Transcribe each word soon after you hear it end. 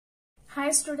Hi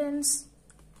students,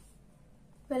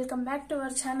 welcome back to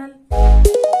our channel.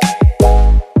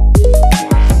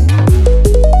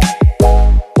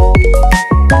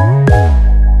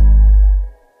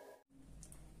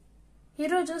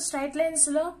 ఈరోజు straight lines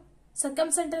లో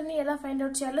సర్కంసెంటర్ ని ఎలా ఫైండ్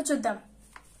అవుట్ చేయాలో చూద్దాం.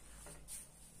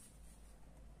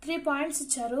 3 పాయింట్స్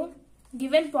ఇచ్చారు.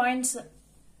 Given points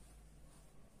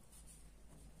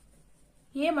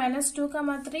a -2,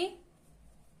 3,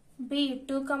 b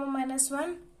 2,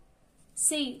 -1,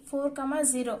 c 4,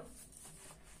 0.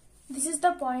 This is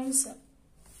the points.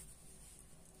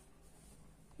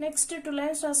 Next 2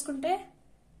 lines రాసుకుంటే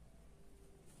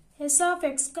s of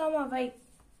x, y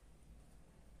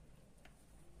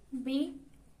b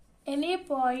any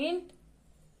point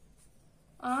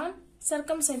on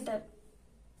circumcenter.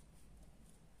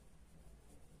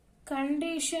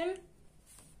 Condition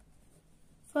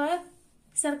for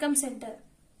circumcenter.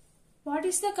 What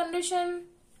is the condition?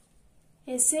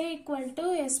 SA equal to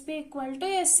SP equal to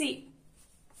SC.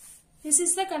 This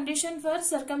is the condition for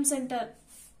circumcenter.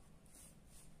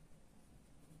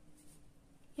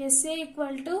 SA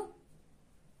equal to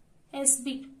SB.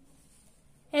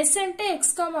 S ante x,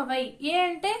 y. A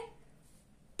ante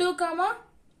 2,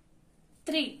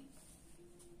 3.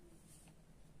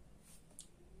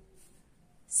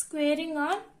 Squaring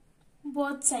on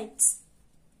both sides.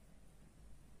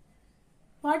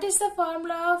 What is the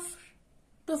formula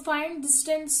to find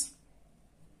distance?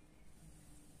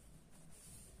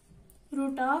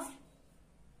 Root of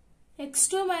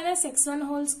x2 minus x1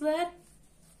 whole square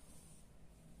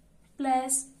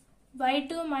plus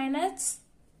y2 minus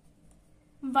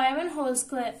y1 whole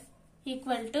square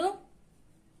equal to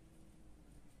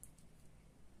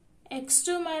x2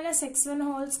 minus x1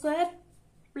 whole square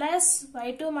plus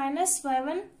y2 minus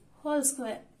y1 whole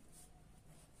square.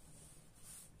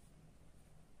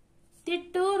 The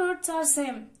 2 roots are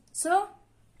same, so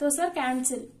those are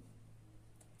cancelled.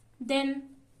 Then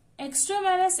x2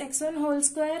 minus x1 whole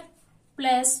square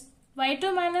plus y2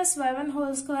 minus y1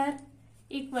 whole square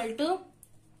equal to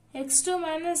x2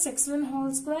 minus x1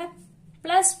 whole square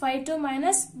plus y2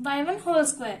 minus y1 whole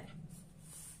square.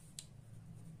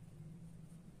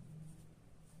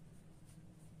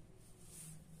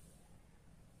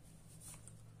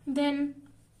 Then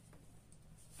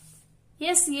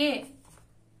SA.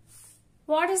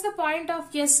 What is the point of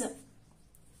S?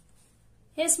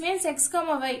 S means x,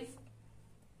 y.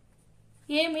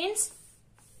 A means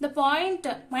the point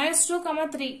 -2,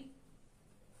 3.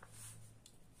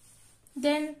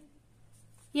 Then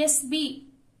SB.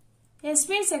 S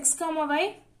means x, y.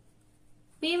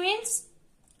 B means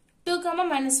 2,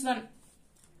 -1.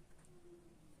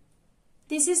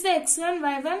 This is the x1,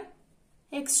 y1,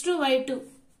 x2, y2.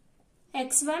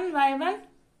 x1, y1,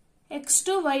 x2,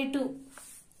 y2.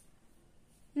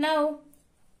 Now,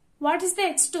 what is the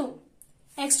x2?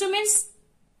 x2 means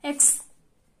x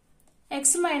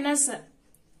minus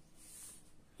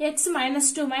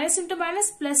 2, minus into minus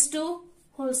plus 2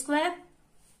 whole square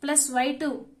plus y2.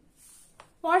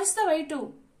 What is the y2?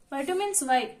 y2 means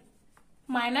y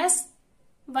minus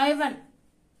y1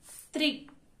 3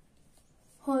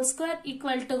 whole square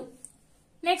equal to.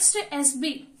 Next SB.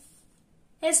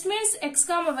 S means x,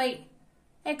 y.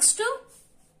 x2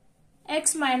 x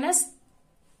minus,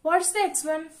 what is the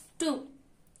x1? 2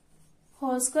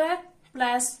 whole square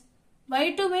plus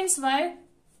y2 means y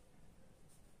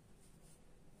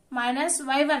minus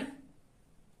y1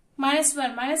 minus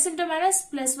 1, minus into minus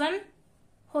plus 1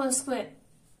 whole square.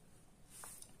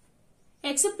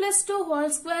 X plus 2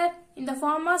 whole square in the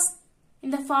form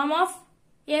of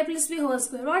a plus b whole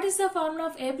square. What is the formula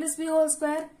of a plus b whole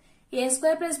square? A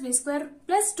square plus b square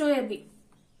plus 2ab.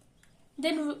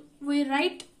 Then we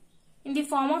write in the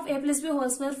form of a plus b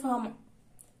whole square form.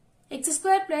 X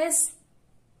square plus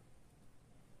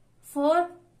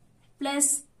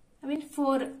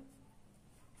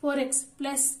 4x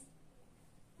plus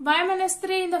y minus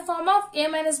 3 in the form of a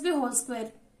minus b whole square.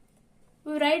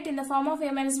 We write in the form of a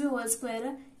minus b whole square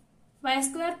y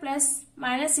square plus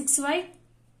minus 6y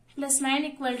plus 9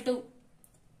 equal to.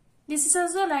 This is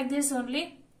also like this only.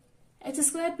 X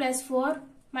square plus 4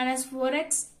 minus 4x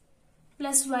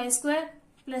plus y square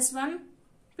plus 1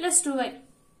 plus 2y.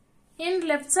 In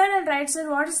left side and right side,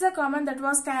 what is the common that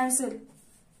was cancelled?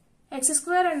 X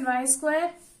square and y square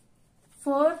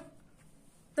 4,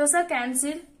 those are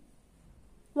cancelled.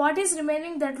 What is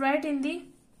remaining that write in the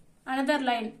another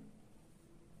line?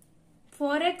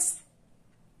 4x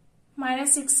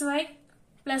minus 6y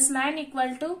plus 9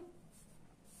 equal to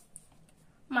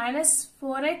minus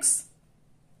 4x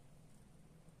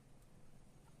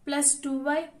plus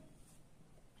 2y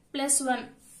plus 1.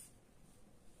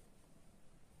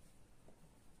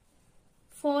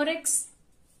 4x.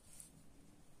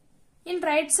 In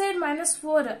right side minus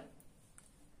 4.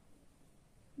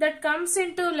 That comes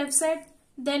into left side,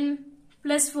 then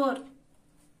plus 4.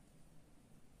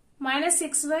 Minus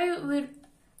 6y we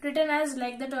written as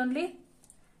like that only.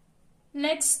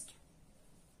 Next,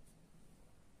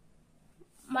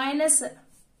 minus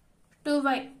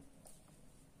 2y.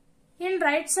 In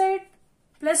right side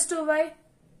plus 2y,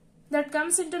 that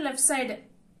comes into left side,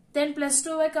 then plus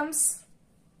 2y comes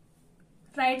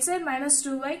right side minus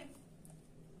 2y,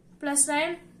 plus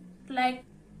 9 like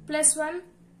plus 1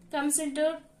 comes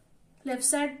into left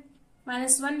side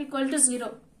minus 1 equal to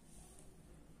 0.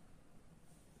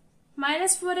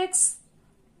 Minus 4x,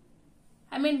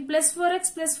 plus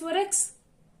 4x,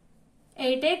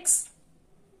 8x,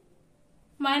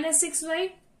 minus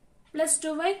 6y, plus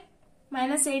 2y,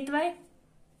 minus 8y,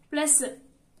 plus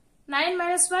 9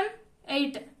 minus 1,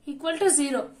 8 equal to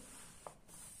 0.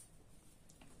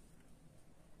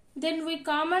 Then we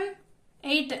common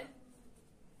 8.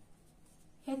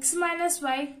 X minus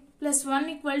y plus 1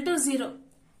 equal to 0.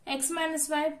 X minus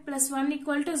y plus 1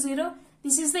 equal to 0.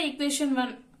 This is the equation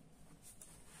 1.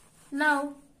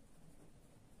 Now,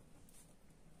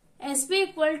 SB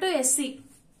equal to SC.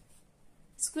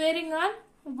 Squaring on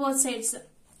both sides.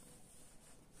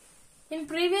 In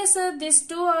previous, these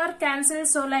two are cancelled,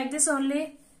 so like this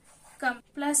only come.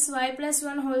 Plus y plus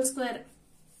 1 whole square.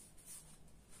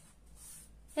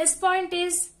 S point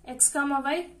is x comma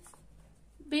y.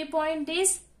 B point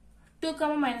is 2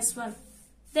 comma minus 1.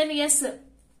 Then S,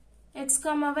 x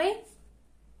comma y.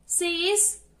 C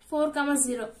is 4 comma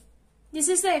 0. This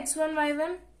is the x1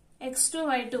 y1,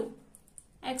 x2 y2.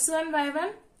 x1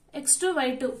 y1, x2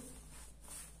 y2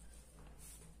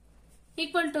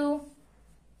 equal to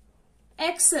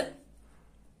x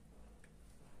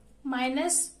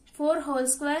minus 4 whole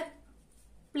square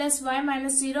plus y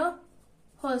minus 0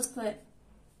 whole square.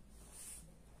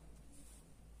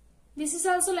 This is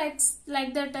also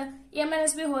like that a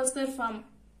minus b whole square form.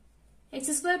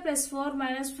 X square plus 4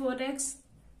 minus 4x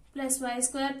plus y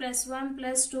square plus 1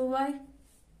 plus 2y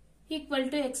equal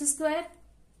to x square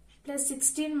plus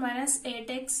 16 minus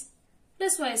 8x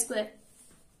plus y square.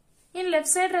 In left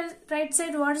side, right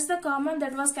side, what is the common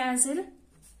that was cancelled?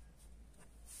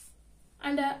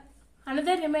 And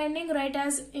another remaining write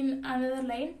as in another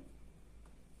line.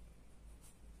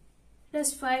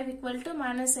 Plus 5 equal to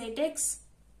minus 8x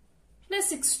plus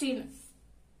 16.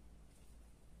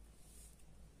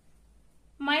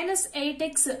 Minus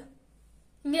 8x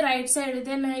in the right side,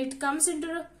 then it comes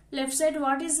into left side.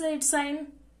 What is its sign?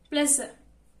 Plus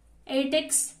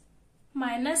 8x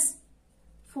minus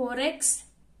 4x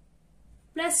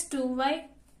plus 2y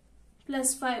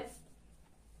plus 5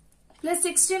 plus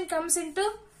 16 comes into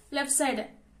left side.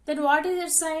 Then what is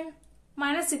its sign?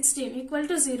 Minus 16 equal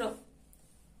to 0.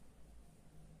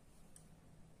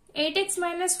 8x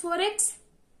minus 4x,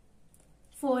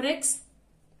 4x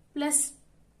plus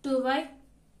 2y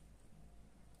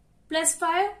plus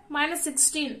 5 minus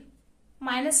 16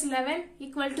 minus 11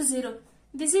 equal to 0.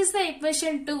 This is the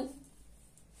equation 2.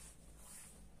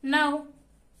 Now,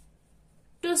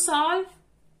 to solve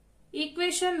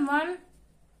equation 1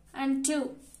 and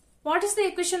 2. What is the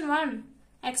equation 1?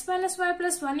 X minus y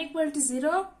plus 1 equal to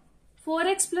 0.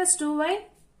 4x plus 2y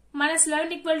minus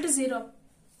 11 equal to 0.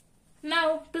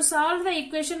 Now, to solve the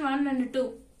equation 1 and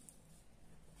 2.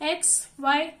 X,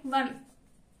 y, 1.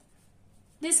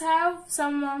 This have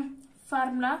some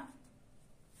formula.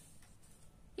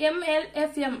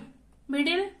 MLFM.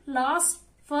 Middle, last,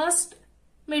 first,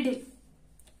 middle.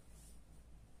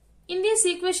 In this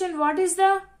equation, what is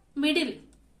the middle?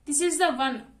 This is the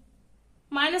 1.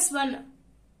 Minus 1.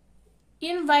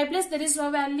 In y place, there is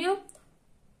no value.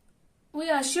 We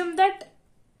assume that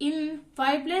in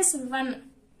y place 1.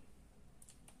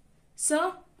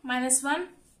 So, minus 1.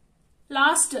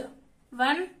 Last,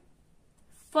 1.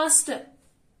 First.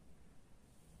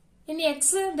 In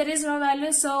x, there is no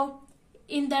value. So,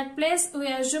 in that place, we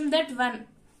assume that 1.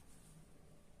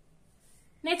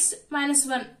 Next, minus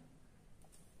 1.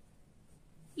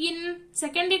 In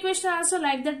second equation also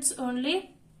like that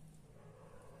only.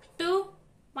 2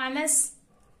 minus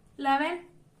 11,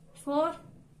 4,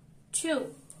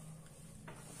 2.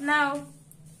 Now,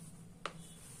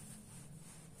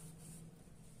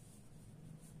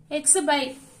 x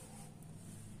by.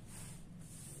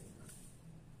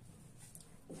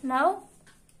 Now,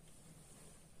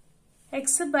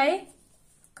 x by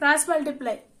cross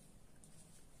multiply.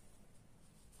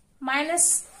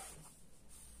 Minus,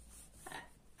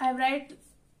 I write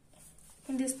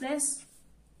in this place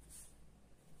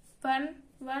 1,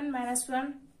 1 minus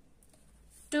 1,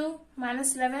 2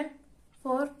 minus 11,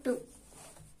 4, 2.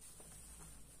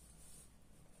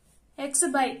 x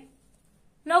by,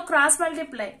 now cross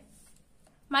multiply,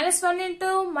 minus 1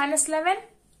 into minus 11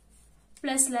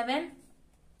 plus 11,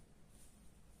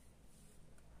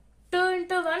 2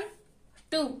 into 1,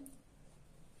 2,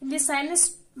 this sign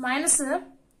is minus.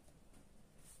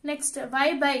 Next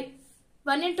y by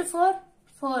 1 into 4,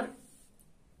 4,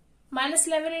 minus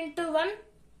 11 into 1,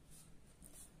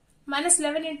 minus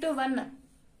 11 into 1,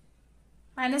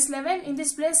 minus 11, in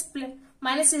this place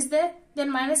minus is there,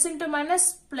 then minus into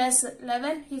minus plus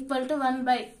 11 equal to 1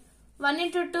 by 1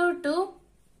 into 2, 2,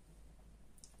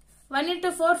 1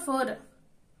 into 4, 4,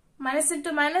 minus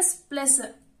into minus plus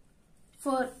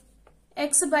 4,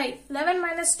 x by 11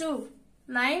 minus 2,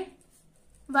 9,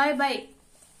 y by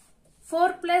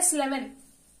 4 plus 11,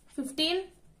 15,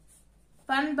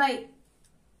 1 by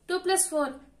 2 plus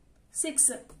 4,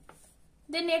 6.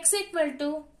 Then x equal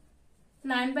to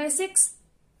 9 by 6,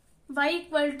 y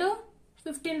equal to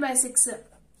 15 by 6.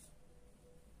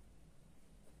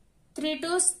 3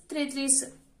 2s, 3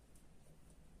 3s,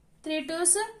 3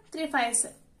 2s, 3 5s.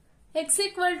 X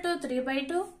equal to 3 by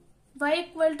 2, y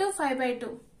equal to 5 by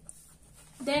 2.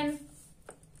 Then,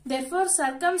 therefore,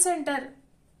 circumcentre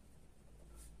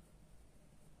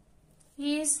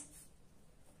is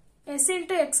s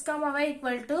into x comma y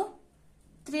equal to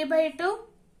 3 by 2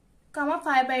 comma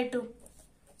 5 by 2.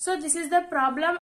 So this is the problem.